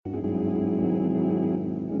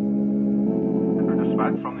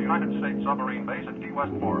United States submarine base at Key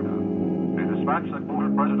West, Florida. A dispatch that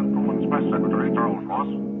quoted President Truman's press secretary, Charles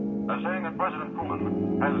Ross, as saying that President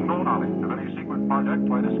Truman has no knowledge of any secret project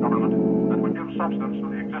by this government that would give substance to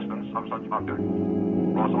the existence of such objects.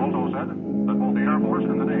 Ross also said that both the Air Force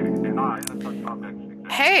and the Navy deny that such objects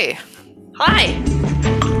exist. Hey. Hi.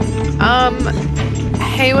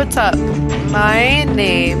 Hey, what's up? My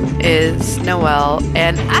name is Noelle,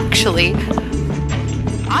 and actually,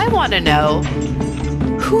 I want to know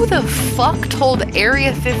who the fuck told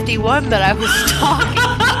Area 51 that I was talking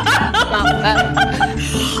about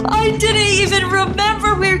that? I didn't even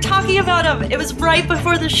remember we were talking about him. It was right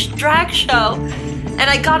before the Drag show, and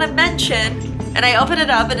I got a mention, and I open it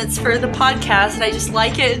up, and it's for the podcast, and I just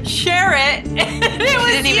like it and share it. And it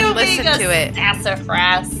was didn't even listen to it.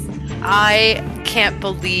 Sassafras. I can't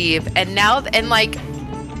believe, and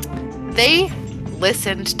they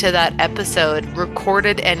listened to that episode,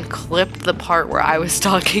 recorded and clipped the part where I was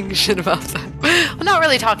talking shit about them. Well, not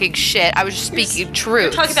really talking shit. I was just speaking truth.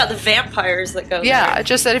 You're talking about the vampires that go Yeah, there. I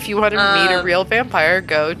just said if you want to meet a real vampire,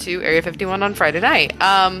 go to Area 51 on Friday night.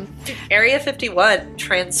 Area 51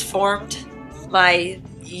 transformed my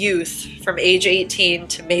youth from age 18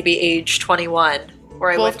 to maybe age 21.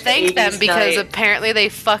 Where I went to thank them 80s because night. apparently they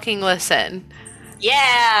fucking listen.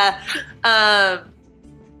 Yeah.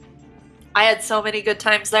 I had so many good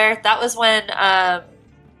times there. That was when I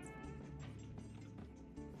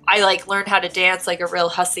learned how to dance like a real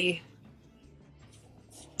hussy.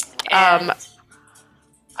 And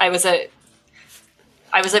I was at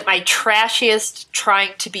my trashiest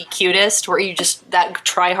trying to be cutest, where you just that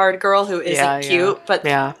try hard girl who isn't cute, but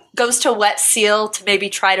goes to Wet Seal to maybe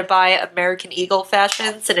try to buy American Eagle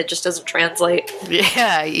fashions, and it just doesn't translate.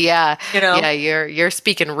 Yeah. You know? Yeah, you're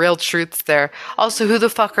speaking real truths there. Also, who the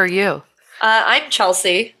fuck are you? I'm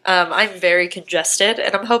Chelsea. I'm very congested,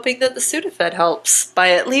 and I'm hoping that the Sudafed helps by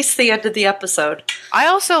at least the end of the episode. I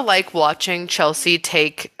also like watching Chelsea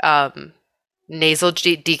take nasal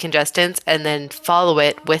decongestants and then follow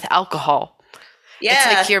it with alcohol. Yeah. It's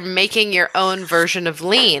like you're making your own version of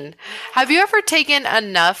lean. Have you ever taken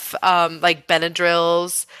enough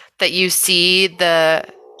Benadryls that you see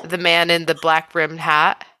the man in the black rimmed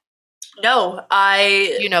hat? No,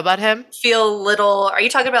 You know about him? feel little. Are you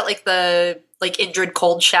talking about like the Indrid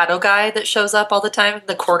Cold shadow guy that shows up all the time in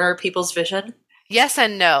the corner of people's vision? Yes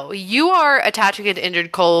and no. You are attaching it to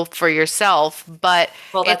Indrid Cole for yourself, but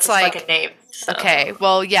Well, that's it's his like fucking name. So. okay.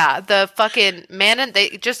 Well, yeah, the fucking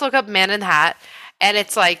they just look up man in the hat, and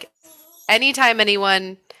it's like anytime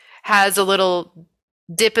anyone has a little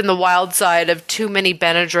dip in the wild side of too many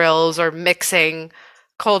Benadryls or mixing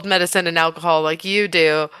cold medicine and alcohol like you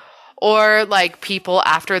do, or like people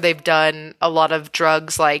after they've done a lot of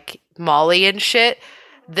drugs like Molly and shit,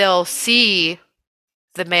 they'll see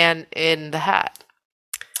the man in the hat.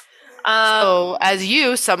 So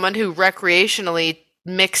as someone who recreationally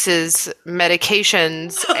mixes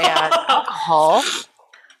medications and alcohol.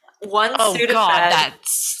 One Oh Sudafed. god,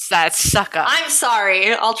 that's suck up. I'm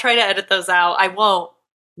sorry. I'll try to edit those out. I won't.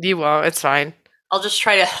 You won't, it's fine. I'll just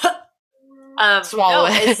try to Swallow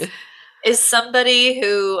it. Is somebody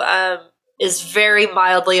who is very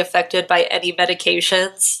mildly affected by any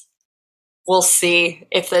medications. We'll see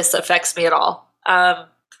if this affects me at all.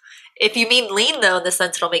 If you mean lean, though, in the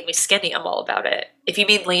sense it'll make me skinny, I'm all about it. If you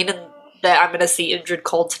mean lean and that I'm going to see Indrid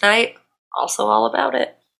Cold tonight, also all about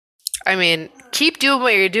it. I mean, keep doing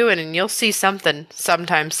what you're doing and you'll see something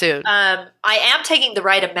sometime soon. I am taking the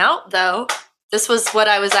right amount, though. This was what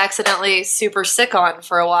I was accidentally super sick on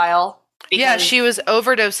for a while. Yeah, she was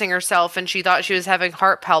overdosing herself and she thought she was having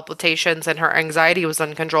heart palpitations and her anxiety was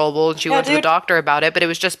uncontrollable and she went to the doctor about it, but it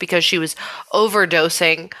was just because she was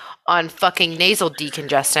overdosing on fucking nasal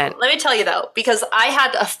decongestant. Let me tell you though, because I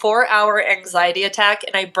had a 4-hour anxiety attack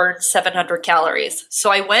and I burned 700 calories. So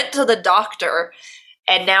I went to the doctor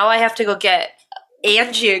and now I have to go get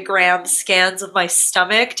angiogram scans of my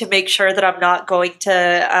stomach to make sure that I'm not going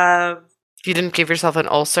to... You didn't give yourself an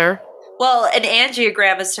ulcer? Well, an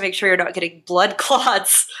angiogram is to make sure you're not getting blood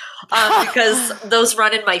clots because those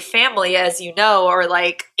run in my family, as you know, or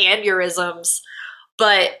like aneurysms.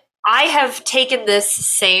 But I have taken this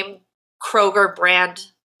same Kroger brand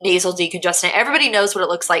nasal decongestant. Everybody knows what it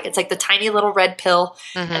looks like. It's like the tiny little red pill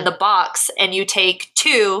in the box, and you take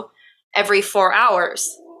 2 every 4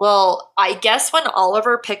 hours. Well, I guess when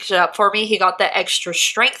Oliver picked it up for me, he got the extra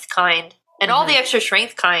strength kind. And all the extra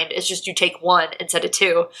strength kind is just you take 1 instead of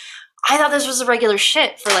 2. I thought this was a regular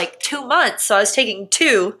shit for like 2 months. So I was taking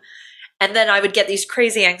 2 and then I would get these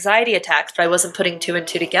crazy anxiety attacks, but I wasn't putting 2 and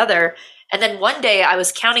 2 together. And then one day I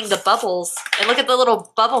was counting the bubbles and look at the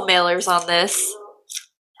little bubble mailers on this.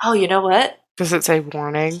 Oh, you know what? Does it say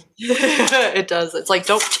warning? It does. It's like,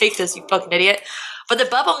 don't take this, you fucking idiot. But the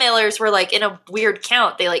bubble mailers were like in a weird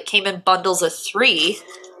count. They like came in bundles of 3.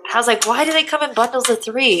 I was like, why do they come in bundles of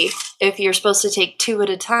 3 if you're supposed to take 2 at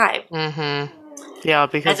a time? Mm-hmm. Yeah,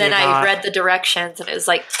 because And then I read the directions and it was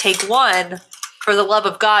like, take 1. For the love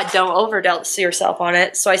of God, don't overdose yourself on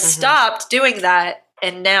it. So I stopped doing that,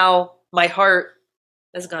 and now my heart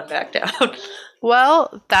has gone back down.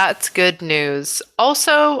 Well, that's good news.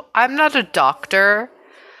 Also, I'm not a doctor,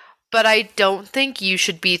 but I don't think you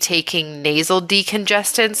should be taking nasal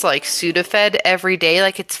decongestants like Sudafed every day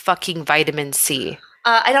like it's fucking vitamin C.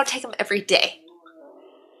 I don't take them every day.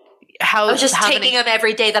 I was just taking them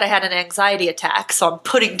every day that I had an anxiety attack, so I'm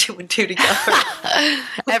putting 2 and 2 together.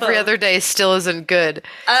 Every other day still isn't good.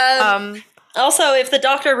 Also, if the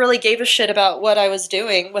doctor really gave a shit about what I was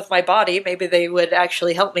doing with my body, maybe they would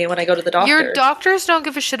actually help me when I go to the doctor. Your doctors don't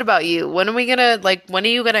give a shit about you. When are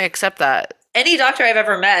you gonna accept that? Any doctor I've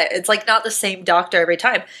ever met, it's like not the same doctor every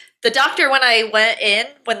time. The doctor, when I went in,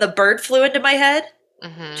 when the bird flew into my head,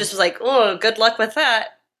 just was like, oh, good luck with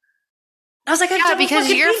that. I was like, yeah,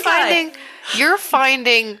 because you're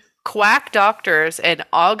finding quack doctors in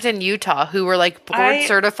Ogden, Utah, who were like board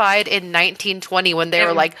certified in 1920 when they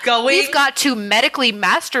were like, we've got to medically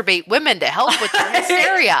masturbate women to help with their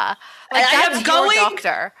hysteria. Like, that's your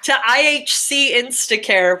doctor. To IHC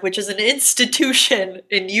Instacare, which is an institution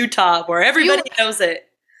in Utah where everybody knows it.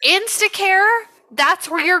 Instacare? That's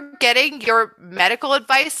where you're getting your medical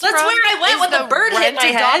advice from? That's where I went when the bird hit my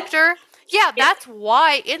head. Doctor? Yeah, that's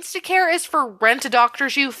why. Instacare is for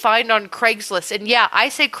rent-a-doctors you find on Craigslist. And yeah, I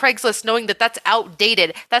say Craigslist knowing that that's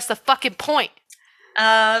outdated. That's the fucking point.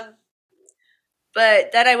 But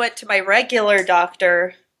then I went to my regular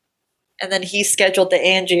doctor, and then he scheduled the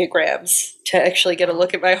angiograms to actually get a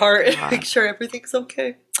look at my heart and make sure everything's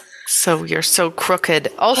okay. So you're so crooked.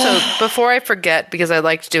 Also, before I forget, because I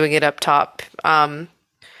liked doing it up top, the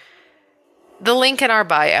link in our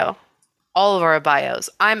bio. All of our bios.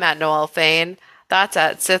 I'm at Noelle Fain. That's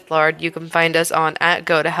at Sith Lord. You can find us on at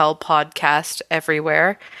Go to Hell Podcast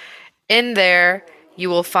everywhere. In there, you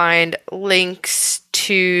will find links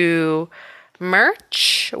to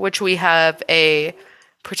merch, which we have a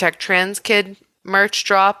Protect Trans Kid merch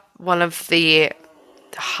drop. One of the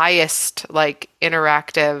highest,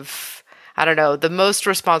 interactive, I don't know, the most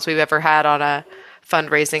response we've ever had on a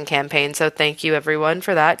fundraising campaign. So thank you everyone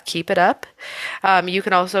for that. Keep it up. You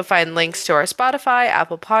can also find links to our Spotify,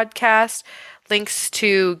 Apple Podcast, links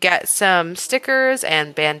to get some stickers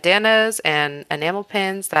and bandanas and enamel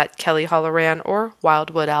pins that Kelly Holloran or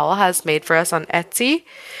Wildwood Owl has made for us on Etsy.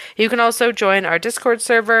 You can also join our Discord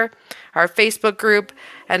server, our Facebook group,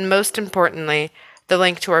 and most importantly, the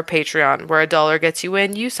link to our Patreon, where $1 gets you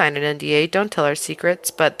in. You sign an NDA, don't tell our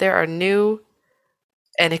secrets, but there are new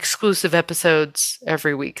and exclusive episodes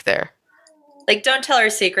every week there. Don't tell our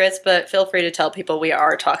secrets, but feel free to tell people we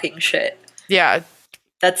are talking shit. Yeah.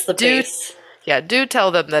 That's the base. Yeah, do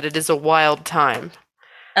tell them that it is a wild time.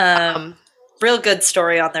 Real good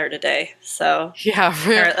story on there today. So, yeah,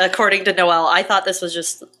 according to Noelle, I thought this was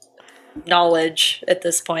just knowledge at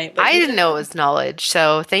this point. But I didn't know it was knowledge,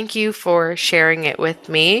 so thank you for sharing it with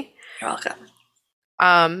me. You're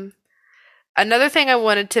welcome. Another thing I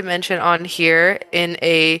wanted to mention on here in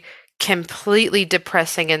a completely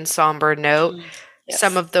depressing and somber note,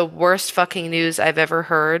 some of the worst fucking news I've ever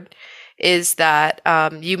heard is that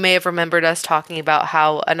you may have remembered us talking about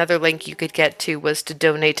how another link you could get to was to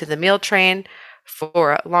donate to the meal train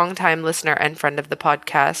for a longtime listener and friend of the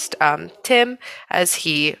podcast, Tim, as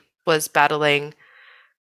he was battling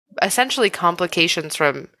essentially complications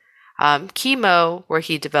from chemo, where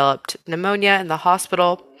he developed pneumonia in the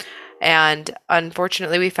hospital. And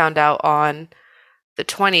unfortunately, we found out on the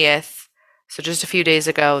 20th, so just a few days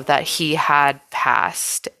ago, that he had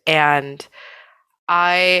passed. And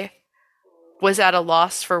I was at a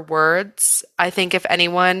loss for words. I think if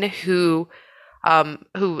anyone who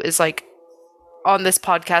is on this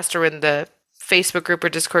podcast or in the Facebook group or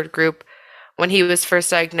Discord group, when he was first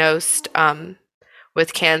diagnosed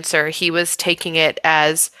with cancer, he was taking it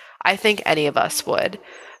as I think any of us would,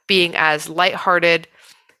 being as lighthearted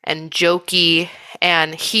and jokey,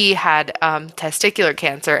 and he had testicular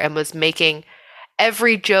cancer and was making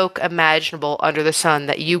every joke imaginable under the sun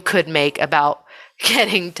that you could make about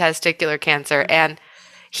getting testicular cancer. And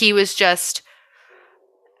he was just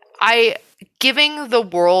giving the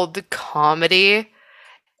world comedy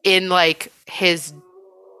in his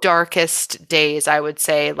darkest days, I would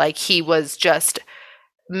say. He was just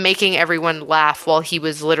making everyone laugh while he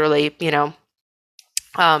was literally,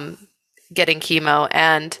 getting chemo,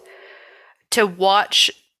 and to watch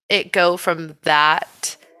it go from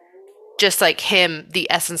that just like him, the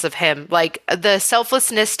essence of him, like the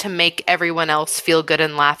selflessness to make everyone else feel good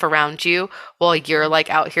and laugh around you while you're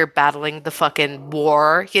like out here battling the fucking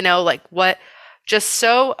war, like what, just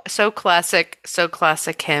so classic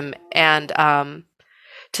him. And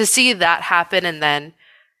to see that happen and then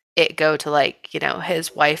it go to like,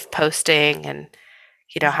 his wife posting and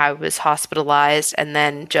how he was hospitalized and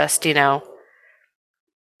then just,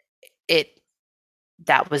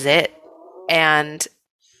 that was it. And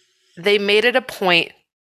they made it a point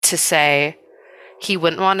to say he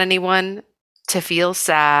wouldn't want anyone to feel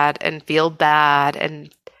sad and feel bad and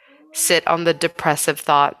sit on the depressive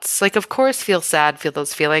thoughts. Like, of course, feel sad, feel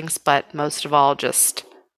those feelings, but most of all, just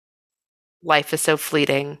life is so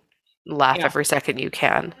fleeting. Laugh every second you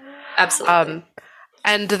can. Absolutely.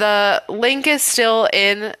 And the link is still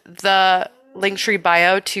in the Linktree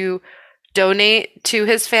bio to donate to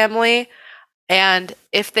his family. And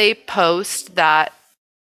if they post that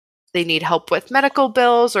they need help with medical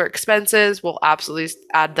bills or expenses, we'll absolutely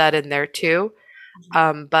add that in there too.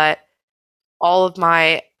 But all of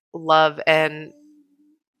my love and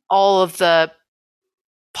all of the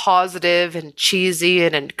positive and cheesy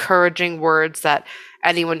and encouraging words that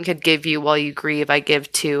anyone could give you while you grieve, I give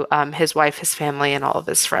to his wife, his family, and all of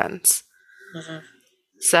his friends. Mm-hmm.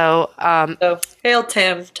 So hail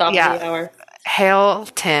Tim, top of the hour. Hail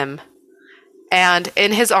Tim. And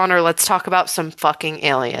in his honor, let's talk about some fucking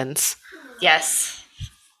aliens. Yes.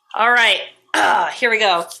 All right. Here we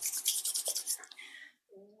go.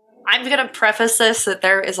 I'm going to preface this that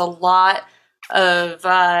there is a lot of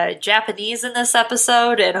Japanese in this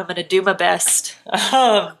episode, and I'm going to do my best.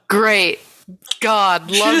 Great. God,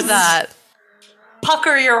 love that.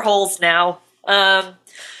 Pucker your holes now.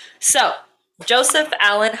 So, Joseph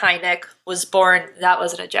Allen Hynek was born. That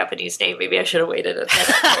wasn't a Japanese name. Maybe I should have waited a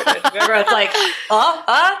minute. Remember, I was like,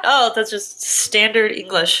 oh, that's just standard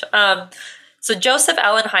English. So Joseph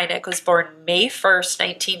Allen Hynek was born May 1st,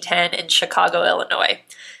 1910 in Chicago, Illinois.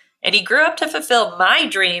 And he grew up to fulfill my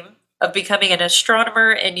dream of becoming an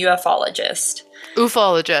astronomer and ufologist.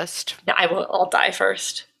 Ufologist. No, I'll die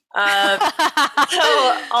first. So,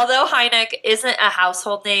 although Hynek isn't a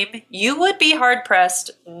household name, you would be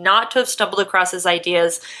hard-pressed not to have stumbled across his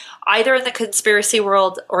ideas either in the conspiracy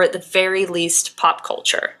world or at the very least pop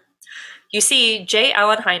culture. You see, J.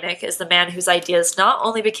 Allen Hynek is the man whose ideas not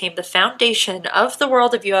only became the foundation of the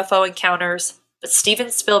world of UFO encounters, but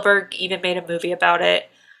Steven Spielberg even made a movie about it.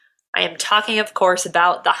 I am talking, of course,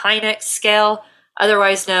 about the Hynek scale,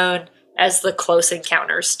 otherwise known as the Close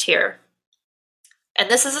Encounters tier. And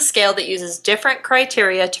this is a scale that uses different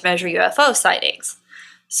criteria to measure UFO sightings.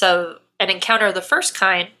 So an encounter of the first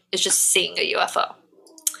kind is just seeing a UFO.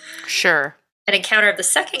 Sure. An encounter of the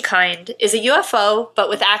second kind is a UFO, but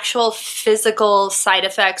with actual physical side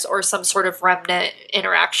effects or some sort of remnant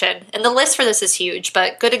interaction. And the list for this is huge,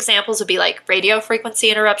 but good examples would be like radio frequency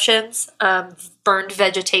interruptions, burned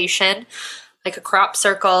vegetation, like a crop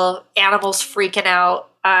circle, animals freaking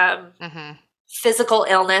out, physical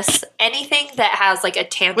illness, anything that has like a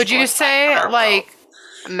tangible. Would you say like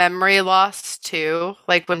memory loss too?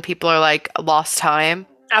 Like when people are like lost time?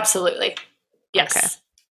 Absolutely. Yes.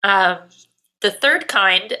 Okay. The third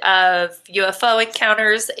kind of UFO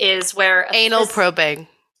encounters is where anal probing.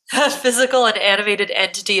 A physical and animated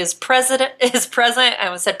entity is present. I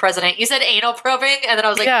almost said president. You said anal probing, and then I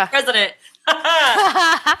was like, president.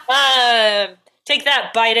 Take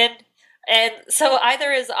that, Biden. And so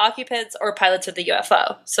either as occupants or pilots of the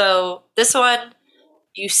UFO. So this one,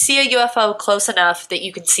 you see a UFO close enough that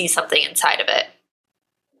you can see something inside of it.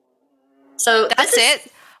 So that's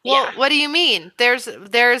it. Well, what do you mean?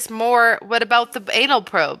 There's more. What about the anal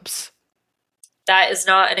probes? That is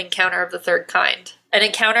not an encounter of the third kind. An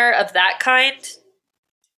encounter of that kind,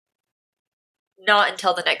 not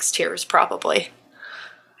until the next tiers, probably.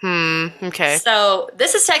 Okay. So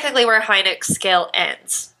this is technically where Hynek's scale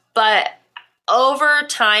ends. But over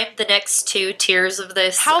time, the next two tiers of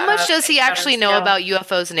this... How much does he actually know about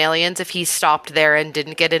UFOs and aliens if he stopped there and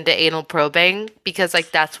didn't get into anal probing? Because,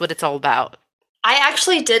 like, that's what it's all about. I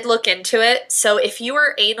actually did look into it. So if you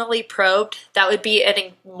were anally probed, that would be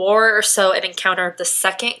more or so an encounter of the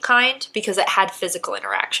second kind because it had physical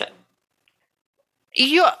interaction.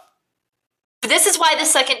 This is why the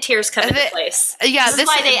second tiers come into place. Yeah, this is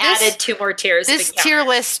why they added two more tiers. This tier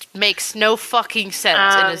list makes no fucking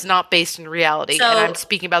sense and is not based in reality. And I'm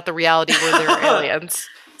speaking about the reality where there are aliens.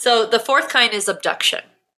 So the fourth kind is abduction.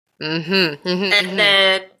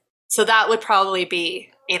 Then, so that would probably be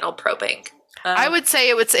anal probing. I would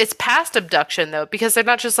say it's past abduction, though, because they're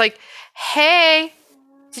not just like, hey,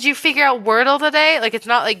 did you figure out Wordle today? Like, it's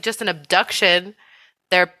not like just an abduction.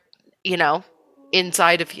 They're,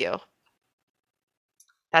 inside of you.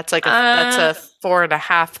 That's like that's a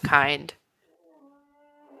 4.5 kind.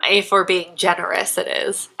 If we're being generous, it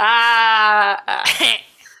is.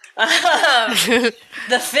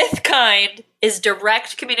 The fifth kind is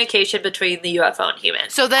direct communication between the UFO and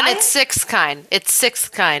humans. So then it's sixth kind. It's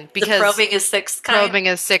sixth kind the because probing is sixth kind. probing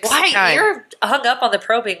is sixth Why? kind. You're hung up on the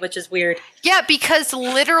probing, which is weird. Yeah, because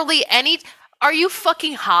literally are you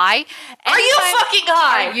fucking high? Are you fucking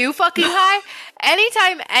high? Are you fucking high?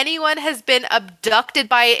 Anytime anyone has been abducted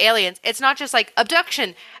by aliens, it's not just like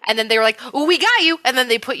abduction and then they were like, "Oh, we got you," and then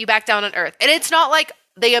they put you back down on Earth. And it's not like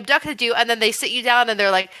they abducted you and then they sit you down and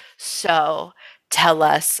they're like, "So, tell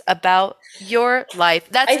us about your life."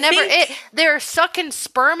 That's never it. They're sucking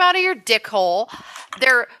sperm out of your dick hole.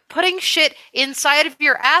 They're putting shit inside of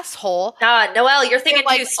your asshole. Noelle, you're thinking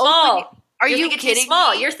too small. Are you kidding too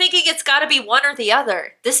small? me? You're thinking it's got to be one or the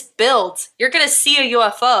other. This builds. You're going to see a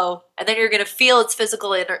UFO, and then you're going to feel its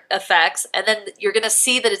physical effects, and then you're going to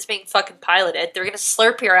see that it's being fucking piloted. They're going to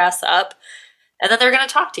slurp your ass up, and then they're going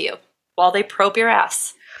to talk to you while they probe your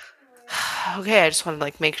ass. Okay, I just want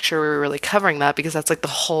to make sure we were really covering that because that's the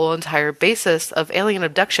whole entire basis of alien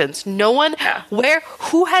abductions. No one,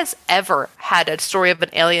 who has ever had a story of an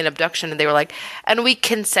alien abduction and they were like, and we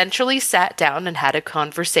consensually sat down and had a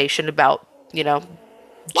conversation about,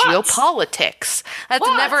 geopolitics. That's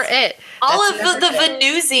never it. All of the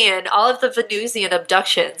Venusian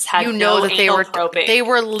abductions had that they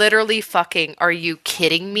were literally fucking. Are you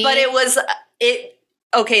kidding me? But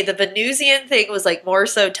okay, the Venusian thing was more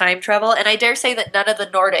so time travel, and I dare say that none of the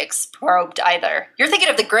Nordics probed either. You're thinking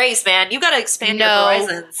of the Greys, man. You got to expand your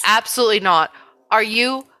horizons. Absolutely not.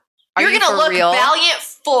 You're going to look Valiant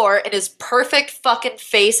 4 in his perfect fucking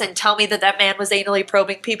face and tell me that man was anally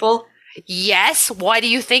probing people? Yes. Why do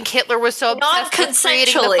you think Hitler was so obsessed with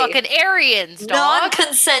creating the fucking Aryans, dog?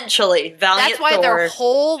 Non-consensually. Valiant That's why Thor. their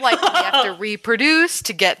whole, we have to reproduce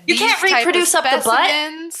to get these can't reproduce up the butt.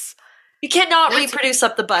 You cannot reproduce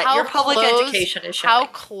up the butt. Your public education is showing. How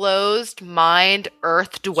closed-mind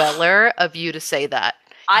earth dweller of you to say that.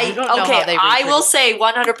 I will say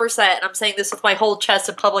 100%, and I'm saying this with my whole chest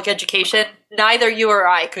of public education, neither you or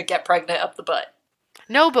I could get pregnant up the butt.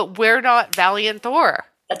 No, but we're not Valiant Thor.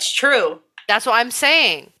 That's true. That's what I'm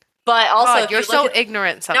saying. But also, you're so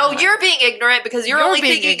ignorant sometimes. No, you're being ignorant because you're only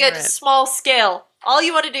thinking at small scale. All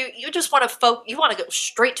you want to do, you just want to you want to go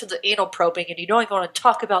straight to the anal probing, and you don't even want to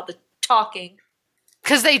talk about the talking.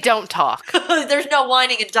 Because they don't talk. There's no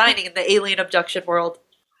whining and dining in the alien abduction world.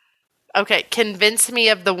 Okay, convince me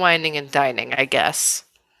of the whining and dining, I guess.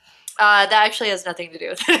 That actually has nothing to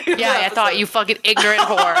do with it. Yeah, I thought, you fucking ignorant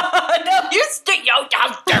whore. No,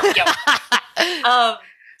 how dare you?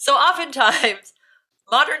 So oftentimes,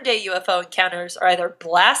 modern day UFO encounters are either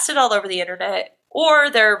blasted all over the internet or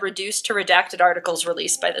they're reduced to redacted articles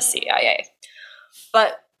released by the CIA.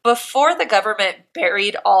 But before the government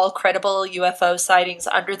buried all credible UFO sightings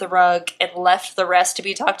under the rug and left the rest to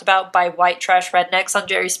be talked about by white trash rednecks on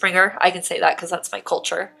Jerry Springer, I can say that because that's my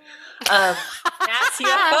culture. Mass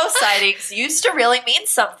UFO sightings used to really mean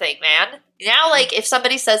something, man. Now, if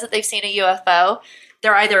somebody says that they've seen a UFO,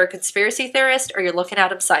 they're either a conspiracy theorist or you're looking at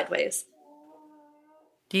them sideways.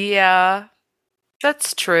 Yeah,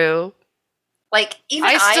 that's true. I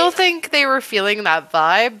still think they were feeling that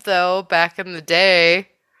vibe, though, back in the day.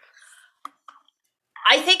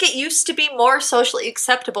 I think it used to be more socially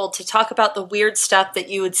acceptable to talk about the weird stuff that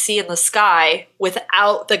you would see in the sky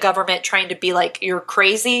without the government trying to be like, you're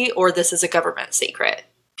crazy or this is a government secret.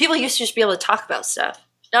 People used to just be able to talk about stuff.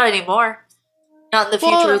 Not anymore. Not in the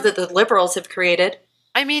future that the liberals have created.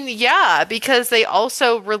 I mean, yeah, because they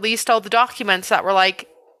also released all the documents that were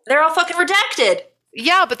they're all fucking redacted.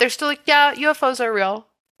 Yeah, but they're still yeah, UFOs are real.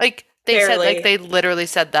 They Barely. said, they literally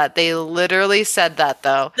said that. They literally said that,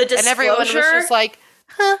 though. The disclosure, and everyone was just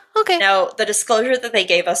okay. No, the disclosure that they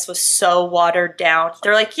gave us was so watered down.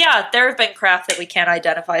 They're yeah, there have been craft that we can't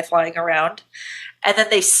identify flying around. And then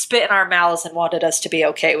they spit in our mouths and wanted us to be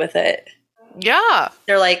okay with it. Yeah.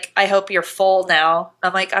 They're I hope you're full now.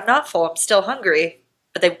 I'm I'm not full. I'm still hungry.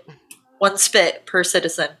 But one spit per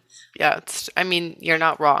citizen. Yeah, you're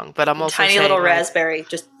not wrong, but I'm also tiny saying, little raspberry.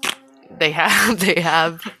 Just they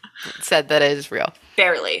have said that it is real.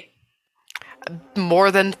 Barely.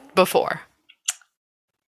 More than before.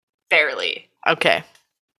 Barely. Okay.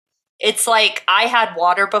 It's I had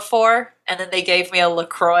water before, and then they gave me a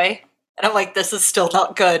LaCroix, and I'm this is still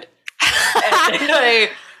not good. And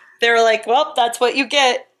they were well, that's what you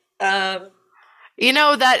get.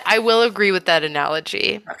 That I will agree with that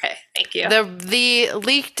analogy. Okay, thank you. The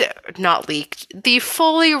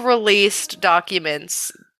fully released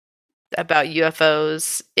documents about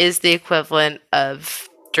UFOs is the equivalent of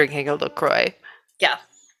drinking a LaCroix. Yeah.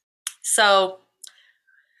 So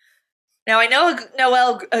now I know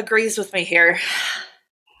Noelle agrees with me here.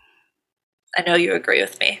 I know you agree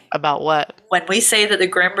with me. About what? When we say that the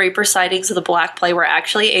Grim Reaper sightings of the Black Plague were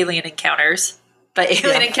actually alien encounters, but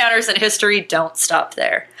alien encounters in history don't stop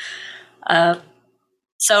there.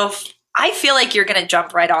 So I feel like you're going to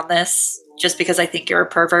jump right on this just because I think you're a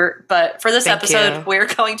pervert. But for this episode, we're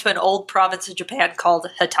going to an old province of Japan called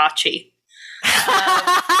Hitachi.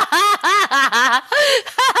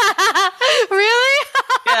 Really?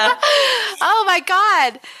 Yeah. Oh my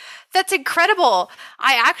god. That's incredible.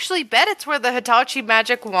 I actually bet it's where the Hitachi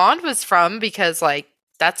magic wand was from because, like,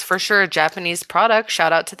 that's for sure a Japanese product.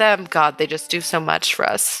 Shout out to them. God, they just do so much for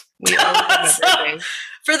us. We owe them everything.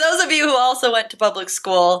 For those of you who also went to public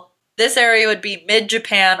school, this area would be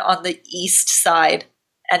mid-Japan on the east side.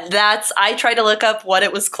 And I tried to look up what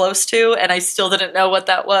it was close to, and I still didn't know what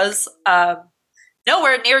that was.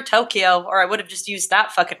 Nowhere near Tokyo, or I would have just used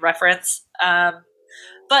that fucking reference.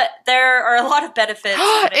 But there are a lot of benefits.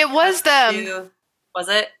 It was them. Was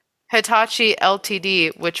it? Hitachi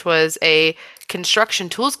Ltd., which was a construction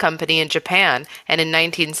tools company in Japan. And in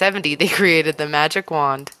 1970, they created the magic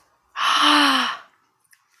wand.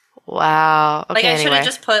 Wow. Okay, I should have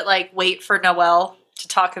just put, wait for Noelle to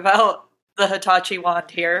talk about the Hitachi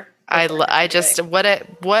wand here.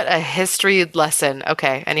 What a history lesson.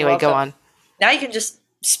 Okay, anyway, go on. Now you can just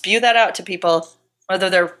spew that out to people. Whether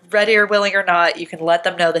they're ready or willing or not, you can let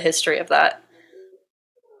them know the history of that.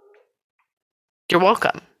 You're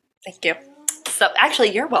welcome. Thank you. So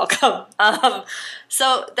actually, you're welcome.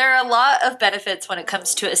 So there are a lot of benefits when it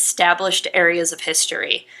comes to established areas of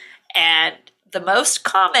history. And the most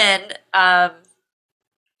common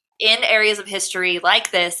in areas of history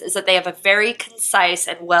like this is that they have a very concise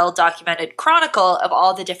and well-documented chronicle of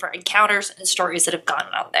all the different encounters and stories that have gone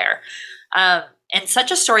on there. And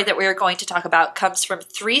such a story that we are going to talk about comes from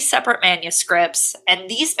 3 separate manuscripts, and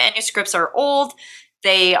these manuscripts are old.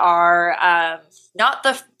 They are not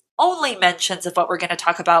the only mentions of what we're going to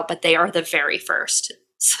talk about, but they are the very first.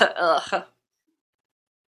 So,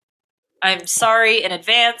 I'm sorry in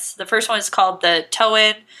advance. The first one is called the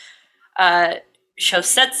Toin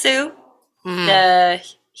Shosetsu, the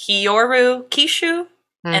Hyoru Kishu,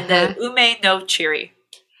 and the Ume no Chiri.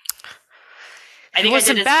 It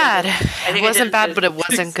wasn't bad. It wasn't bad, but it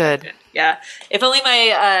wasn't good. Yeah. If only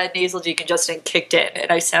my nasal decongestant kicked in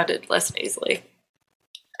and I sounded less nasally.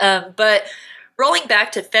 But rolling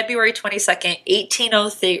back to February 22nd,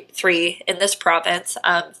 1803 in this province,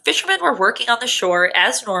 fishermen were working on the shore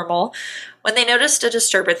as normal when they noticed a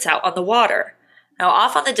disturbance out on the water. Now,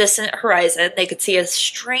 off on the distant horizon, they could see a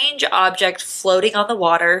strange object floating on the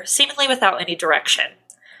water, seemingly without any direction.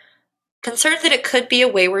 Concerned that it could be a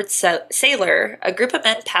wayward sailor, a group of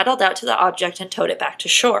men paddled out to the object and towed it back to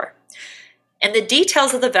shore. And the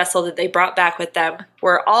details of the vessel that they brought back with them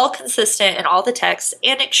were all consistent in all the texts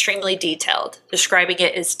and extremely detailed, describing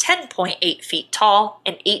it as 10.8 feet tall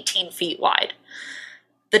and 18 feet wide.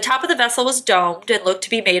 The top of the vessel was domed and looked to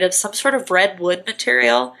be made of some sort of red wood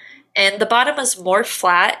material, and the bottom was more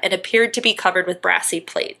flat and appeared to be covered with brassy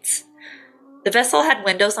plates. The vessel had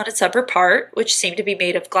windows on its upper part, which seemed to be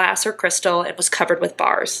made of glass or crystal and was covered with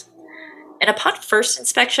bars. And upon first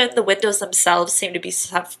inspection, the windows themselves seemed to be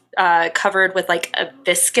covered with a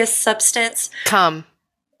viscous substance.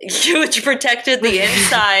 Which protected the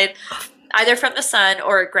inside either from the sun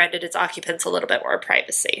or it granted its occupants a little bit more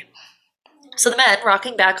privacy. So the men,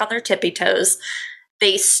 rocking back on their tippy toes,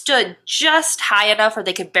 they stood just high enough where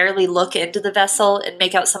they could barely look into the vessel and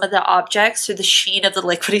make out some of the objects through the sheen of the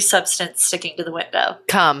liquidy substance sticking to the window.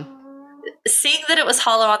 Seeing that it was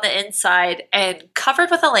hollow on the inside and covered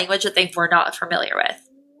with a language that they were not familiar with.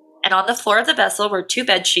 And on the floor of the vessel were 2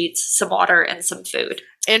 bed sheets, some water, and some food.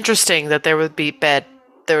 Interesting that there would be a bed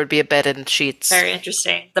and sheets. Very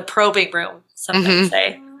interesting. The probing room, some might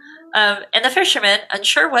say. And the fishermen,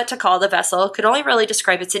 unsure what to call the vessel, could only really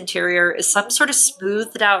describe its interior as some sort of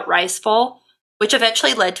smoothed out rice bowl, which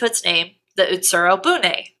eventually led to its name, the Utsuro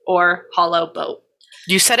Bune, or hollow boat.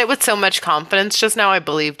 You said it with so much confidence just now, I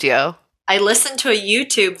believed you. I listened to a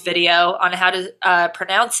YouTube video on how to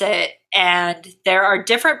pronounce it, and there are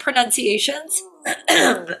different pronunciations.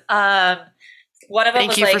 One of them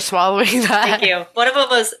Thank you for swallowing that. Thank you. One of them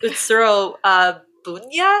was Utsuro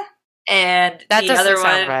Bunya, and that doesn't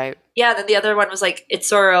sound right. Yeah, then the other one was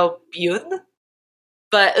Utsuro Bune,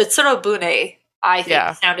 but Utsuro Bune, I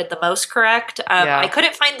think, sounded the most correct. I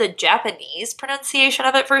couldn't find the Japanese pronunciation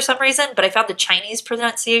of it for some reason, but I found the Chinese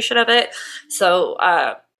pronunciation of it. So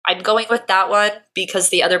I'm going with that one because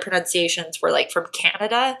the other pronunciations were like from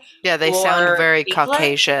Canada. Yeah, they sound or very England.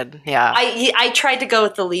 Caucasian. Yeah. I tried to go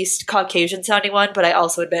with the least Caucasian sounding one, but I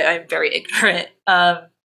also admit I'm very ignorant. But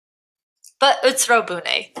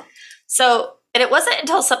Utsuro-bune. So, and it wasn't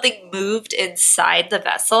until something moved inside the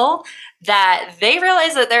vessel that they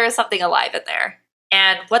realized that there is something alive in there.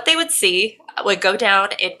 And what they would see would go down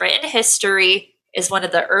in written history is one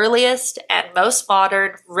of the earliest and most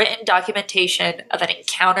modern written documentation of an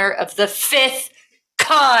encounter of the fifth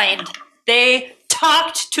kind. They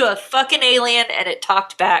talked to a fucking alien and it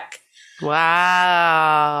talked back.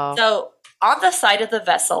 Wow. So, on the side of the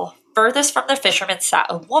vessel, furthest from the fishermen sat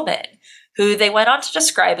a woman who they went on to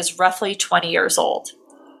describe as roughly 20 years old.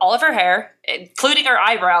 All of her hair, including her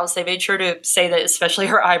eyebrows, they made sure to say that especially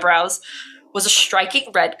her eyebrows, was a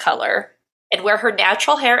striking red color. And where her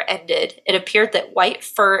natural hair ended, it appeared that white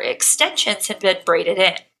fur extensions had been braided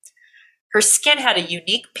in. Her skin had a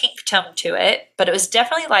unique pink tone to it, but it was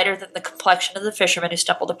definitely lighter than the complexion of the fisherman who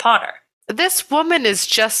stumbled upon her. This woman is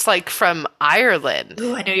just like from Ireland.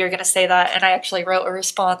 Ooh, I knew you were going to say that, and I actually wrote a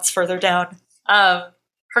response further down. Her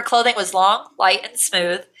clothing was long, light, and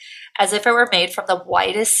smooth, as if it were made from the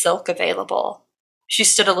whitest silk available. She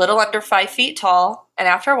stood a little under 5 feet tall, and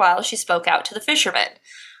after a while she spoke out to the fishermen.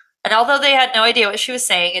 And although they had no idea what she was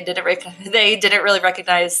saying and they didn't really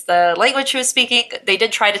recognize the language she was speaking, they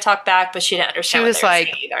did try to talk back, but she didn't understand what they were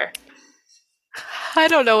saying either. I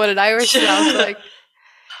don't know what an Irish sounds like. I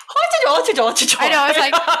know, it's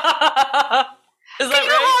like, is can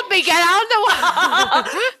you help me get out the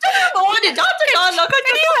water? Can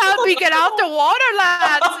you help me get out the water,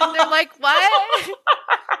 lads? And they're like, what?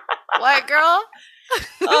 What, girl?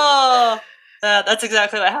 Oh, that's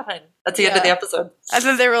exactly what happened. That's the end of the episode. And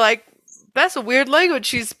then they were like, that's a weird language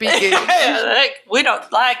she's speaking. We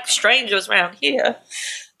don't like strangers around here.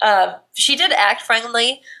 She did act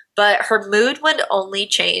friendly, but her mood would only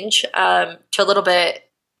change to a little bit,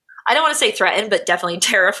 I don't want to say threatened, but definitely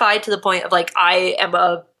terrified to the point of like, I am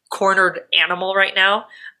a cornered animal right now.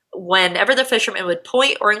 Whenever the fisherman would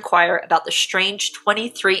point or inquire about the strange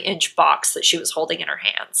 23-inch box that she was holding in her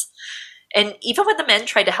hands. And even when the men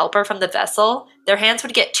tried to help her from the vessel, their hands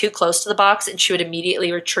would get too close to the box and she would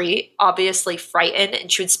immediately retreat, obviously frightened, and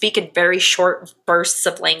she would speak in very short bursts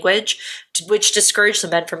of language, which discouraged the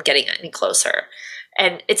men from getting any closer.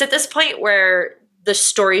 And it's at this point where the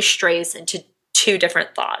story strays into two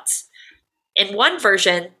different thoughts. In one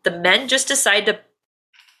version, the men just decide to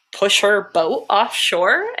push her boat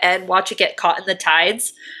offshore and watch it get caught in the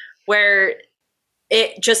tides, where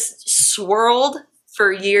it just swirled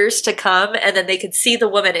for years to come, and then they could see the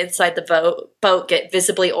woman inside the boat get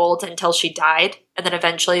visibly old until she died, and then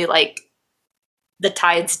eventually, like, the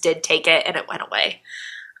tides did take it and it went away.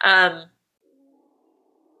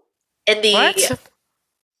 What?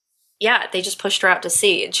 Yeah, they just pushed her out to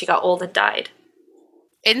sea and she got old and died.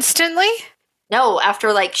 Instantly? No,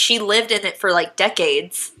 after, like, she lived in it for, like,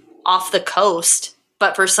 decades off the coast,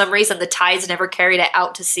 but for some reason the tides never carried it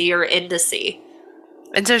out to sea or into sea.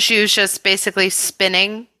 And so she was just basically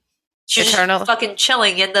spinning eternally? Just fucking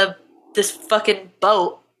chilling in this fucking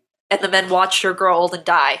boat, and the men watched her grow old and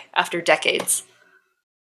die after decades.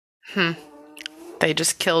 They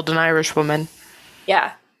just killed an Irish woman.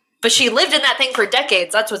 Yeah. But she lived in that thing for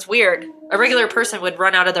decades. That's what's weird. A regular person would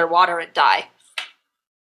run out of their water and die.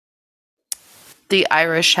 The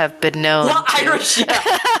Irish have been known. Well, Irish,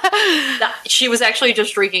 yeah. She was actually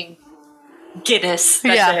just drinking Guinness.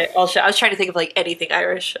 That's it. I was trying to think of, like, anything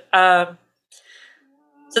Irish. So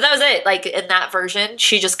that was it. Like, in that version,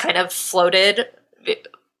 she just kind of floated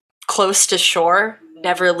close to shore,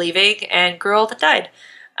 never leaving, and grew old and died.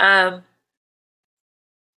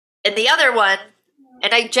 In the other one,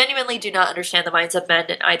 and I genuinely do not understand the minds of men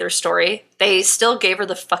in either story, they still gave her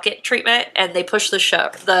the fuck it treatment, and they pushed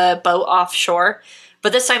the boat offshore,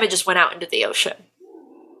 but this time it just went out into the ocean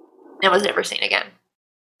and was never seen again.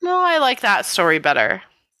 No, I like that story better.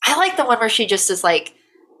 I like the one where she just is like,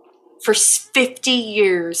 for 50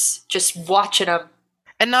 years, just watching them.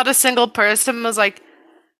 And not a single person was like,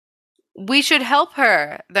 we should help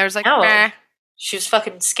her. There's like, no. Meh. She was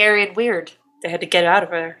fucking scary and weird. They had to get out of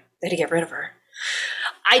her. They had to get rid of her.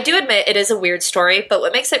 I do admit it is a weird story, but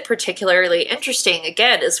what makes it particularly interesting,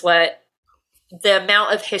 again, is what the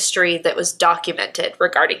amount of history that was documented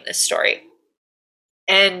regarding this story.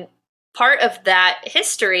 And part of that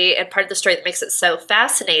history and part of the story that makes it so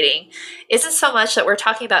fascinating isn't so much that we're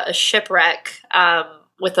talking about a shipwreck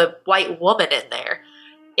with a white woman in there.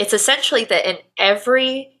 It's essentially that in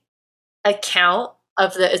every account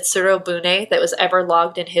of the Utsuro-bune that was ever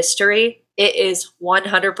logged in history, it is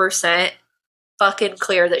 100% fucking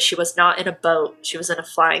clear that she was not in a boat. She was in a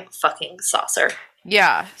flying fucking saucer.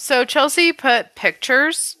 Yeah. So Chelsea put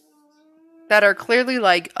pictures that are clearly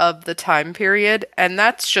like of the time period, and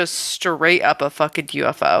that's just straight up a fucking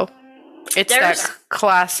UFO. It's There's that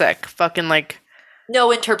classic fucking like,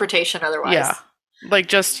 no interpretation otherwise. yeah, like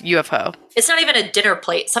just UFO. It's not even a dinner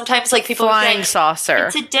plate. Sometimes like people would be Flying like, saucer.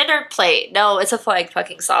 it's a dinner plate. No, it's a flying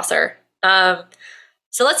fucking saucer. So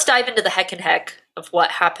let's dive into the heck and heck of what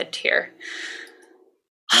happened here.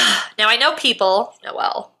 Now I know people,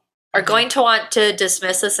 Noelle, are going to want to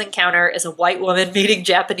dismiss this encounter as a white woman meeting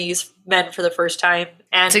Japanese men for the first time.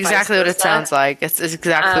 And It's exactly what it versa. sounds like. It's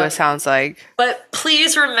exactly what it sounds like. But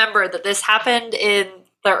please remember that this happened in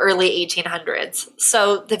the early 1800s.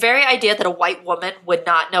 So the very idea that a white woman would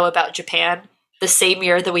not know about Japan the same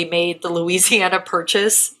year that we made the Louisiana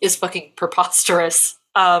Purchase is fucking preposterous.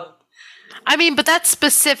 I mean, but that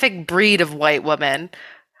specific breed of white woman,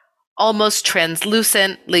 almost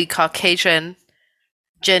translucently Caucasian,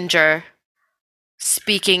 ginger,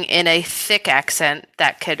 speaking in a thick accent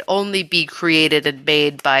that could only be created and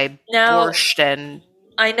made by Now, borscht and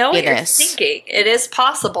I know what you're Guinness. thinking. It is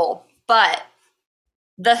possible, but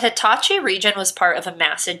the Hitachi region was part of a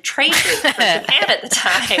massive trade route from Japan at the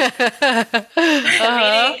time.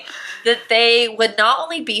 Meaning that they would not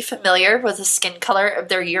only be familiar with the skin color of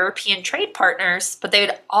their European trade partners, but they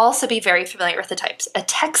would also be very familiar with the types of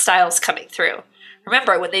textiles coming through.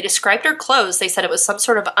 Remember, when they described her clothes, they said it was some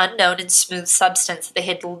sort of unknown and smooth substance that they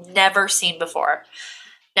had never seen before.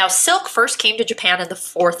 Now, silk first came to Japan in the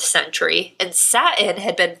 4th century, and satin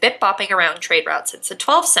had been bit-bopping around trade routes since the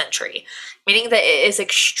 12th century, meaning that it is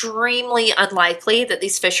extremely unlikely that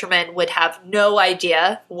these fishermen would have no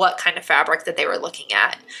idea what kind of fabric that they were looking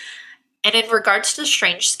at. And in regards to the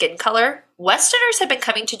strange skin color, Westerners had been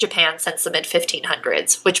coming to Japan since the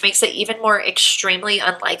mid-1500s, which makes it even more extremely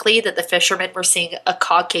unlikely that the fishermen were seeing a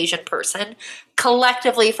Caucasian person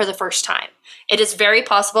collectively for the first time. It is very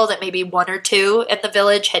possible that maybe one or two in the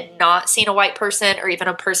village had not seen a white person or even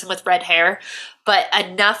a person with red hair, but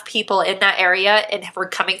enough people in that area and were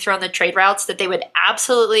coming through on the trade routes that they would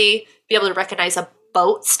absolutely be able to recognize a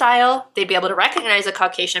boat style. They'd be able to recognize a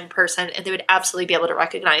Caucasian person, and they would absolutely be able to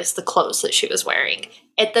recognize the clothes that she was wearing.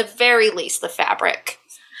 At the very least, the fabric.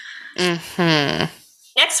 Mm-hmm.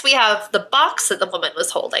 Next, we have the box that the woman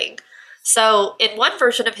was holding. So, in one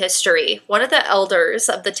version of history, one of the elders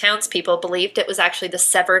of the townspeople believed it was actually the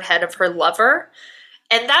severed head of her lover.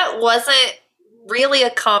 And that wasn't really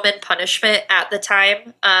a common punishment at the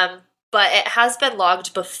time, but it has been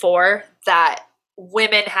logged before that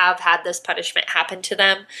women have had this punishment happen to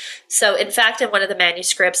them. So, in fact, in one of the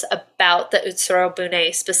manuscripts about the Utsuro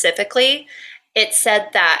Bune specifically, it said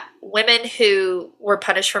that women who were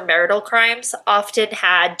punished for marital crimes often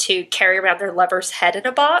had to carry around their lover's head in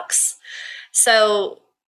a box. So,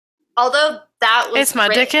 although that was It's my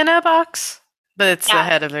dick in a box, but it's the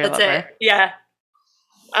head of their that's lover. it. Yeah.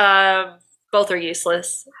 Both are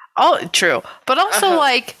useless. Oh, true. But also,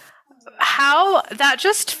 like, how that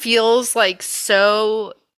just feels like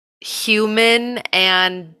so human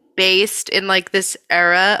and based in like this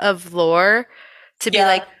era of lore to be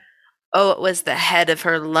like, oh, it was the head of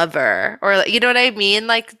her lover, or you know what I mean?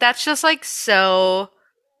 Like that's just like so.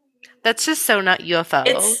 That's just so not UFO.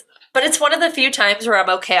 But it's one of the few times where I'm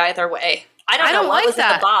okay either way. I don't know what like was in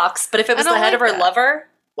that. the box, but if it was the head of her lover,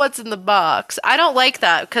 what's in the box? I don't like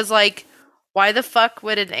that because like, why the fuck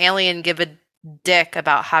would an alien give a dick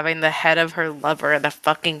about having the head of her lover in a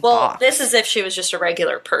fucking box? Well, this is if she was just a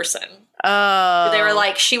regular person. Oh. They were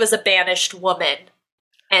like, she was a banished woman,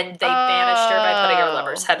 and they banished her by putting her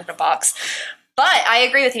lover's head in a box. But I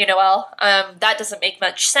agree with you, Noelle. That doesn't make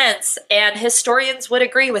much sense, and historians would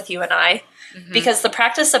agree with you and I, because the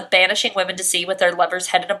practice of banishing women to sea with their lover's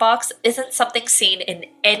head in a box isn't something seen in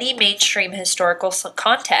any mainstream historical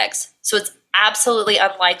context. So it's absolutely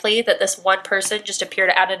unlikely that this one person just appeared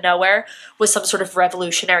out of nowhere with some sort of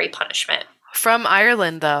revolutionary punishment. From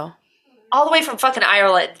Ireland, though. All the way from fucking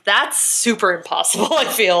Ireland. That's super impossible,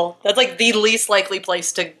 I feel. That's like the least likely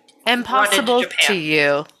place to Impossible run into Japan. to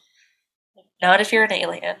you. Not if you're an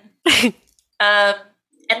alien.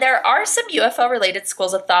 And there are some UFO-related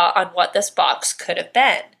schools of thought on what this box could have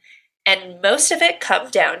been. And most of it come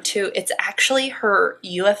down to it's actually her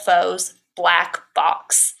UFO's black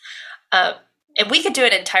box. And we could do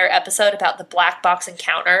an entire episode about the black box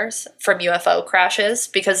encounters from UFO crashes,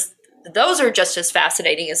 because those are just as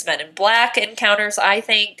fascinating as Men in Black encounters, I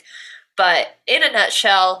think. But in a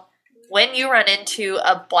nutshell, when you run into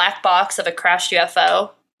a black box of a crashed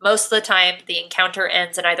UFO, most of the time the encounter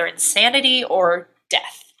ends in either insanity or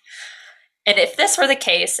death. And if this were the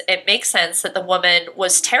case, it makes sense that the woman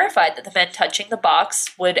was terrified that the men touching the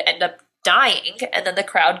box would end up dying, and then the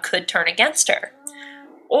crowd could turn against her.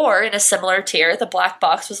 Or, in a similar tier, the black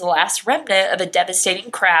box was the last remnant of a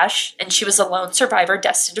devastating crash, and she was a lone survivor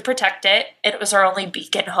destined to protect it, and it was her only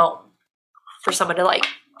beacon home for someone to, like,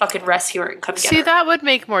 fucking rescue her and come get her. See, that would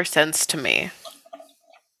make more sense to me.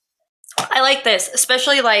 I like this,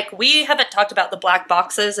 especially, like, we haven't talked about the black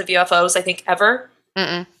boxes of UFOs, I think, ever.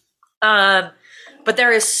 Mm-mm. But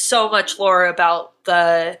there is so much lore about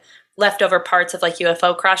the leftover parts of like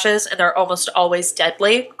UFO crashes, and they're almost always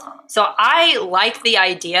deadly. So I like the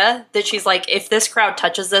idea that she's like, if this crowd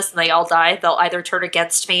touches this and they all die, they'll either turn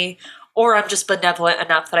against me, or I'm just benevolent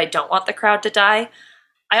enough that I don't want the crowd to die.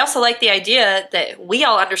 I also like the idea that we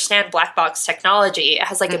all understand black box technology. It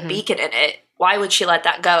has like a beacon in it. Why would she let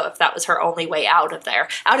that go if that was her only way out of there?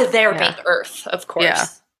 Out of there being Earth, of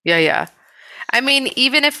course. Yeah. I mean,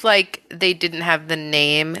 even if, like, they didn't have the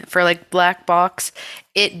name for, like, black box,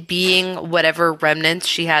 it being whatever remnants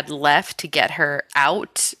she had left to get her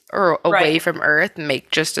out or away from Earth make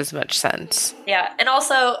just as much sense. Yeah, and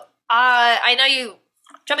also, I know you,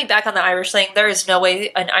 jumping back on the Irish thing, there is no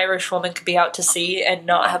way an Irish woman could be out to sea and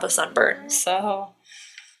not have a sunburn, so...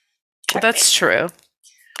 That's true.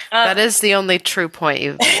 That is the only true point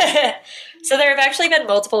you've made. So there have actually been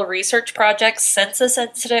multiple research projects since this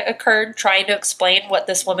incident occurred trying to explain what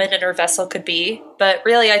this woman and her vessel could be. But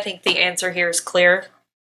really, I think the answer here is clear.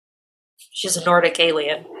 She's a Nordic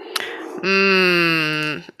alien.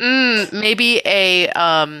 Maybe a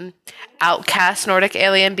outcast Nordic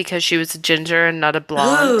alien because she was a ginger and not a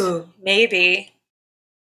blonde. Ooh, maybe.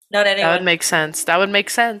 Not anyone. That would make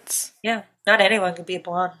sense. Yeah, not anyone could be a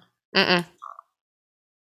blonde. Mm-mm.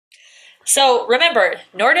 So remember,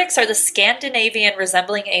 Nordics are the Scandinavian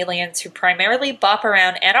resembling aliens who primarily bop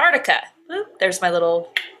around Antarctica. Oop, there's my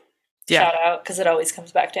little shout out because it always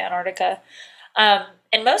comes back to Antarctica.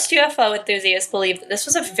 And most UFO enthusiasts believe that this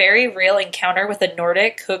was a very real encounter with a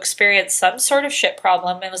Nordic who experienced some sort of ship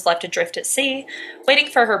problem and was left adrift at sea, waiting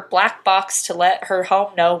for her black box to let her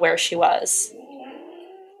home know where she was.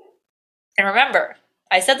 And remember,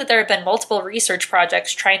 I said that there have been multiple research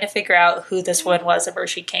projects trying to figure out who this woman was and where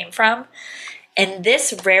she came from. In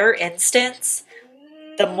this rare instance,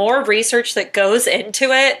 the more research that goes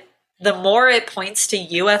into it, the more it points to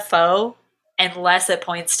UFO and less it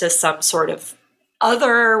points to some sort of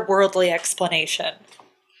otherworldly explanation.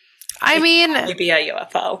 I mean, maybe a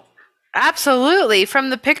UFO. Absolutely. From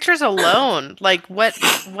the pictures alone, like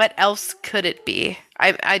what else could it be?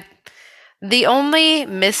 I the only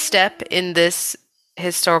misstep in this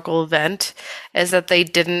historical event is that they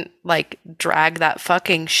didn't like drag that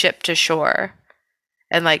fucking ship to shore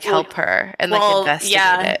and like help her and like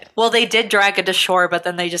investigate it. Well, they did drag it to shore, but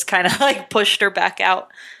then they just kind of like pushed her back out.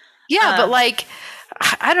 Yeah, but like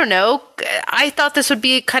I don't know. I thought this would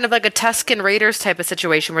be kind of like a Tusken Raiders type of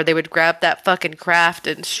situation where they would grab that fucking craft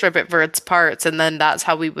and strip it for its parts, and then that's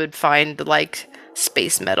how we would find like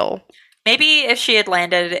space metal. Maybe if she had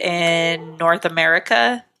landed in North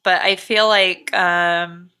America, but I feel like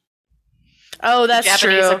that's Japanese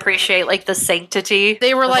true. Appreciate like the sanctity.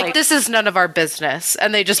 They were like, this is none of our business,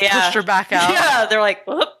 and they just pushed her back out. Yeah, they're like,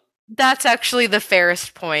 whoop. That's actually the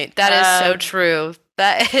fairest point. That is so true.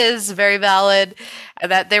 That is very valid.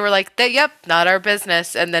 And that they were like, yep, not our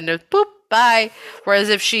business, and then boop, bye. Whereas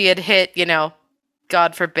if she had hit,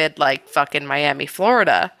 God forbid, like fucking Miami,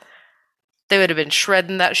 Florida, they would have been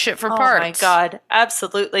shredding that shit for parts. Oh my God,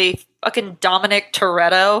 absolutely. Fucking Dominic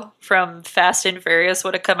Toretto from Fast and Furious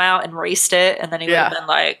would have come out and raced it, and then he would have been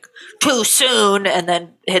like, too soon, and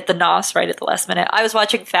then hit the NOS right at the last minute. I was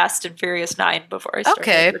watching Fast and Furious 9 before I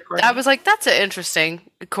started recording. I was like, that's an interesting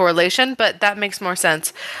correlation, but that makes more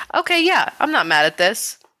sense. Okay, yeah, I'm not mad at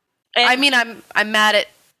this. And I mean, I'm mad at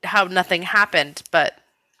how nothing happened, but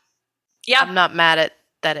I'm not mad at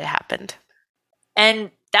that it happened. And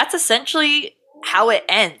that's essentially how it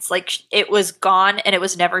ends. Like, it was gone and it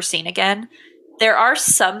was never seen again. There are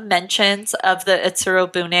some mentions of the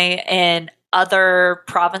Utsurobune in other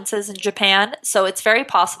provinces in Japan, so it's very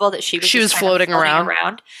possible that she was floating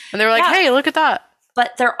around. And they were like, hey, look at that.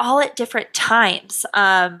 But they're all at different times.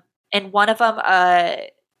 And one of them,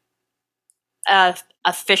 a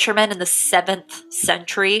fisherman in the 7th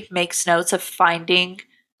century makes notes of finding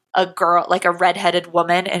a girl, like a redheaded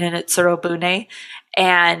woman in an Utsurobune,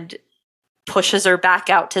 and pushes her back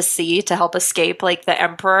out to sea to help escape like the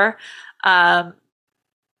emperor. And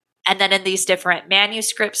then in these different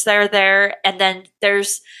manuscripts they're there. And then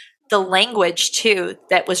there's the language too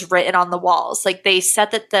that was written on the walls. Like they said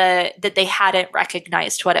that they hadn't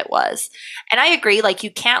recognized what it was. And I agree, like you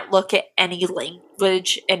can't look at any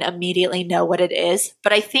language and immediately know what it is,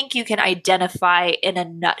 but I think you can identify in a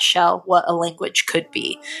nutshell what a language could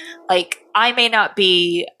be. Like I may not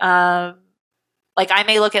be like I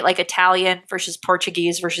may look at like Italian versus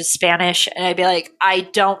Portuguese versus Spanish and I'd be like, I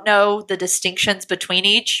don't know the distinctions between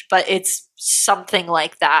each, but it's something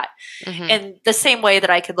like that. Mhm. In the same way that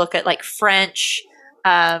I could look at like French,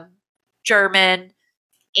 German,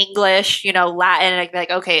 English, Latin, and I'd be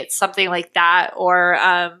like, okay, it's something like that. Or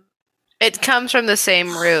It comes from the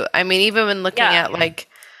same root. I mean, even when looking Yeah. at like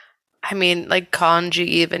kanji,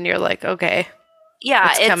 even you're like, okay,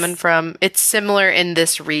 yeah, it's coming from. It's similar in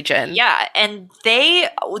this region. Yeah, and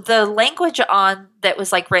the language on that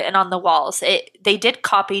was like written on the walls, they did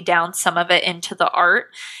copy down some of it into the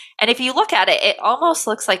art. And if you look at it, it almost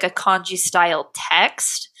looks like a kanji style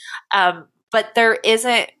text, but there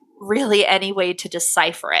isn't really any way to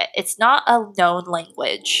decipher it. It's not a known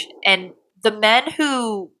language. And the men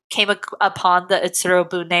who came upon the Utsuro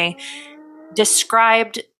Bune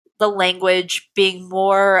described the language being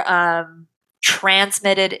more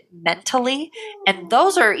transmitted mentally, and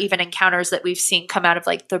those are even encounters that we've seen come out of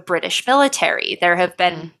like the British military. There have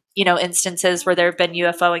been instances where there have been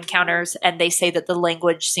UFO encounters and they say that the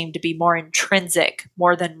language seemed to be more intrinsic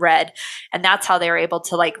more than read, and that's how they were able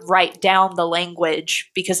to like write down the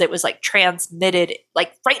language because it was like transmitted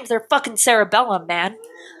like right into their fucking cerebellum, man.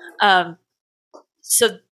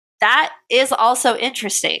 So that is also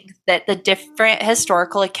interesting that the different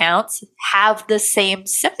historical accounts have the same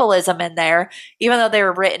symbolism in there, even though they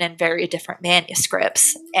were written in very different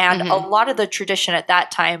manuscripts. And a lot of the tradition at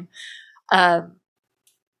that time,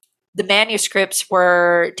 the manuscripts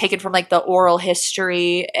were taken from like the oral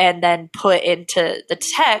history and then put into the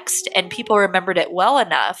text, and people remembered it well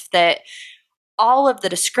enough that all of the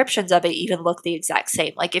descriptions of it even look the exact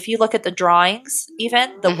same. Like if you look at the drawings,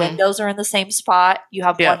 even the windows are in the same spot. You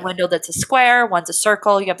have one window that's a square, one's a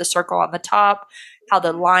circle. You have the circle on the top, how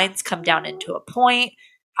the lines come down into a point,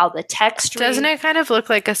 how the text Doesn't it kind of look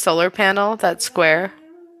like a solar panel, that square?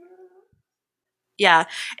 Yeah.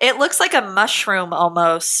 It looks like a mushroom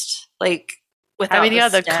almost, like without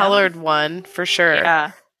the stem. colored one for sure.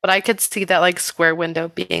 Yeah. But I could see that like square window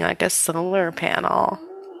being like a solar panel.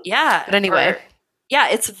 Yeah. But anyway.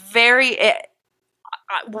 It's very.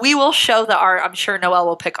 We will show the art. I'm sure Noelle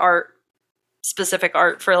will pick specific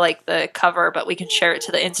art for like the cover, but we can share it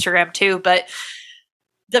to the Instagram too. But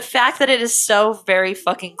the fact that it is so very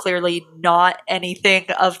fucking clearly not anything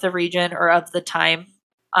of the region or of the time,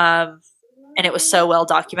 and it was so well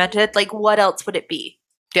documented, like what else would it be?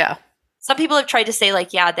 Yeah. Some people have tried to say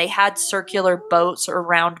like, yeah, they had circular boats or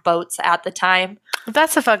round boats at the time.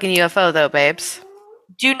 That's a fucking UFO though, babes.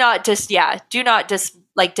 Do not just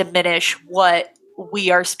like diminish what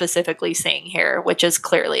we are specifically seeing here, which is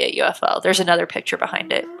clearly a UFO. There's another picture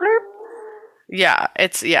behind it. Yeah,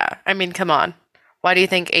 I mean, come on. Why do you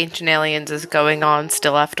think Ancient Aliens is going on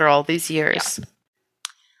still after all these years? Yeah.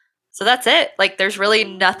 So that's it. Like, there's really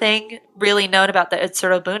nothing really known about the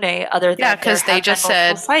Utsuro Bune other than because they just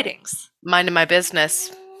said sightings. Minding my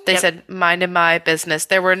business. They said minding my business.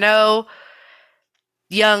 There were no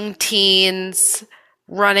young teens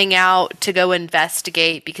running out to go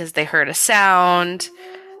investigate because they heard a sound.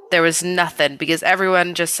 There was nothing because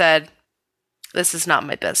everyone just said, this is not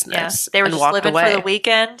my business. Yeah. They were and just living away. for the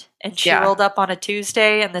weekend, and she rolled up on a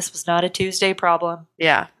Tuesday, and this was not a Tuesday problem.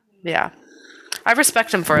 Yeah. I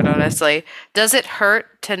respect them for it, honestly. Does it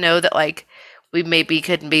hurt to know that, like, we maybe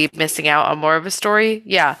could be missing out on more of a story?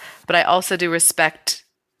 Yeah. But I also do respect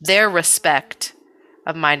their respect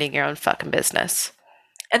of minding your own fucking business.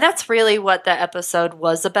 And that's really what the episode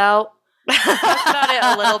was about. We talked about it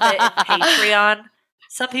a little bit in Patreon.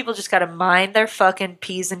 Some people just got to mind their fucking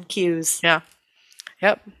P's and Q's. Yeah.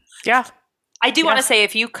 Yep. Yeah. I do want to say,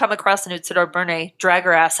 if you come across an Utsuro Bune, drag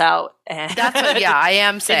her ass out. And that's what, I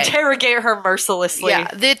am saying. Interrogate her mercilessly. Yeah.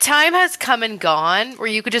 The time has come and gone where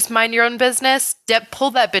you could just mind your own business.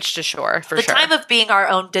 Pull that bitch to shore, for sure. The time of being our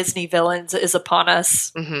own Disney villains is upon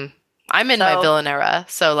us. Mm-hmm. I'm in my villain era,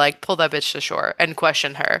 so like pull that bitch to shore and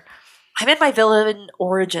question her. I'm in my villain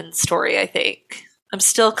origin story, I think. I'm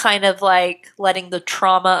still kind of like letting the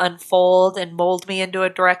trauma unfold and mold me into a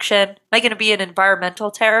direction. Am I going to be an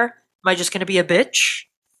environmental terror? Am I just going to be a bitch?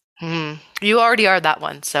 You already are that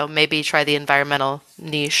one, so maybe try the environmental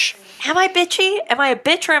niche. Am I bitchy? Am I a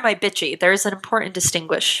bitch or am I bitchy? There's an important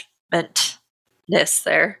distinguishment-ness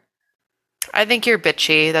there. I think you're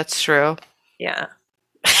bitchy, that's true. Yeah.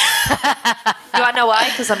 You want to know why?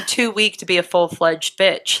 Because I'm too weak to be a full-fledged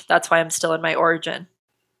bitch. That's why I'm still in my origin.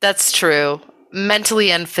 That's true.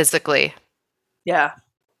 Mentally and physically. Yeah.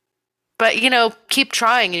 But, keep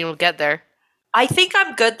trying and you'll get there. I think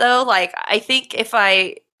I'm good though. Like, I think if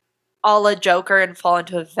I a la Joker and fall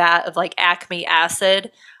into a vat of like Acme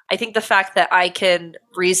acid, I think the fact that I can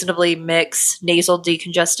reasonably mix nasal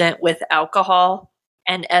decongestant with alcohol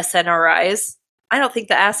and SNRIs, I don't think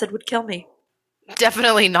the acid would kill me.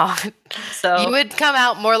 Definitely not. So You would come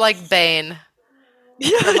out more like Bane.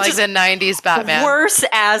 From like the 90s Batman. Worse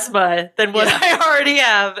asthma than what I already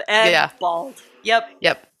have. And bald. Yep.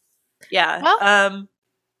 Yeah. Well,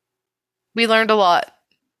 we learned a lot.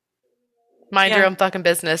 Mind your own fucking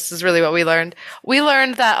business is really what we learned. We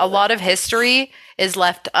learned that a lot of history is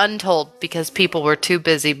left untold because people were too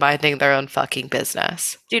busy minding their own fucking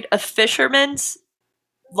business. Dude, a fisherman's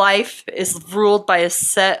life is ruled by a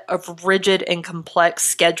set of rigid and complex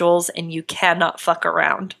schedules, and you cannot fuck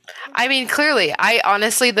around. I mean, clearly, I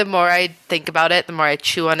honestly, the more I think about it, the more I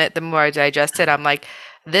chew on it, the more I digest it, I'm like,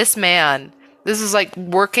 this is like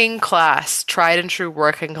working class, tried and true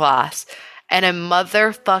working class. And a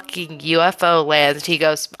motherfucking UFO lands. He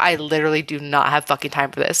goes, I literally do not have fucking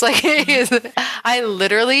time for this. Like, I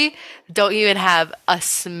literally don't even have a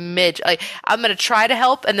smidge. Like, I'm going to try to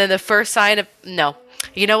help. And then the first sign of, no.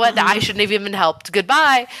 You know what? I shouldn't have even helped.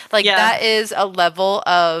 Goodbye. Like, that is a level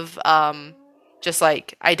of just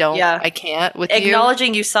like, I can't with you.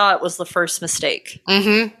 Acknowledging you saw it was the first mistake.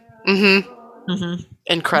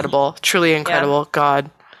 Incredible. Truly incredible. Yeah.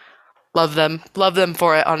 God. Love them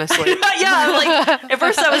for it, honestly. I'm like, at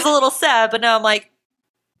first I was a little sad, but now I'm like,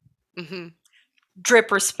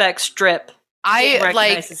 drip respects drip. I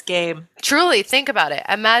recognize this game. Truly, think about it.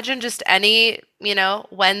 Imagine just any,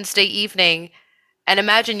 Wednesday evening, and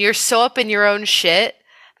imagine you're so up in your own shit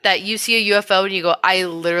that you see a UFO and you go, I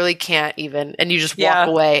literally can't even, and you just walk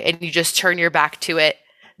away and you just turn your back to it.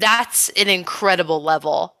 That's an incredible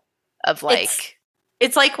level of like...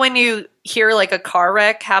 It's like when you hear like a car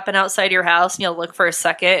wreck happen outside your house and you'll look for a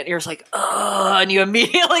second and you're just like, oh, and you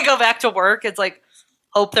immediately go back to work. It's like,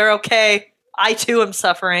 hope they're okay. I too am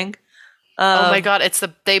suffering. Oh my God.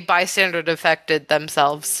 They bystander affected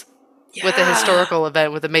themselves with a historical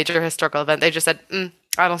event, with a major historical event. They just said,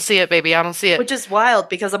 I don't see it, baby. I don't see it. Which is wild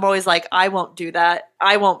because I'm always like, I won't do that.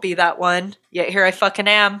 I won't be that one. Yet here I fucking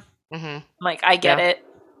am. I'm like, I get it.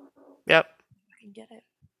 Yep. I can get it.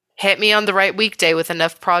 Hit me on the right weekday with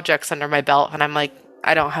enough projects under my belt, and I'm like,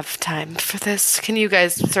 I don't have time for this. Can you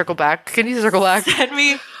guys circle back? Send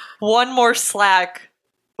me one more Slack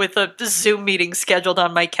with a Zoom meeting scheduled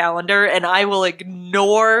on my calendar, and I will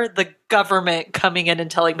ignore the government coming in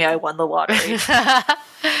and telling me I won the lottery.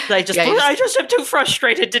 I just am too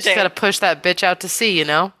frustrated today. Just gotta push that bitch out to sea,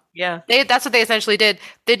 Yeah. That's what they essentially did.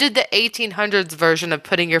 They did the 1800s version of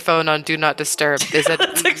putting your phone on Do Not Disturb. They said,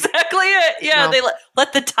 that's exactly it. Yeah, they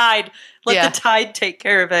let the tide take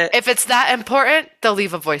care of it. If it's that important, they'll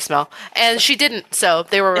leave a voicemail. And she didn't, so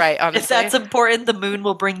they were right, honestly. If that's important, the moon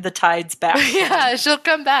will bring the tides back. Yeah, she'll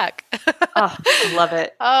come back. I love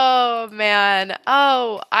it. Oh, man.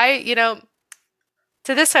 Oh,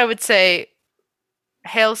 to this I would say,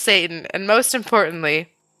 hail Satan, and most importantly,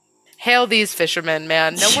 hail these fishermen,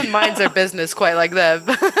 man. No one minds their business quite like them.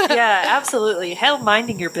 Yeah, absolutely. Hail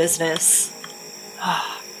minding your business.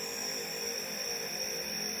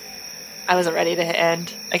 I wasn't ready to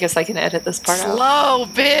end. I guess I can edit this part out. Slow,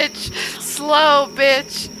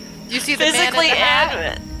 bitch. You see the man in the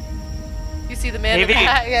hat? You see the man in the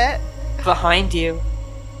hat yet? Behind you.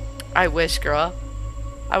 I wish, girl.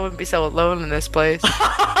 I wouldn't be so alone in this place. There's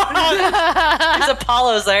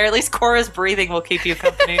Apollo's there. At least Cora's breathing will keep you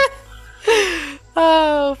company.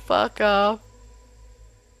 Oh, fuck off.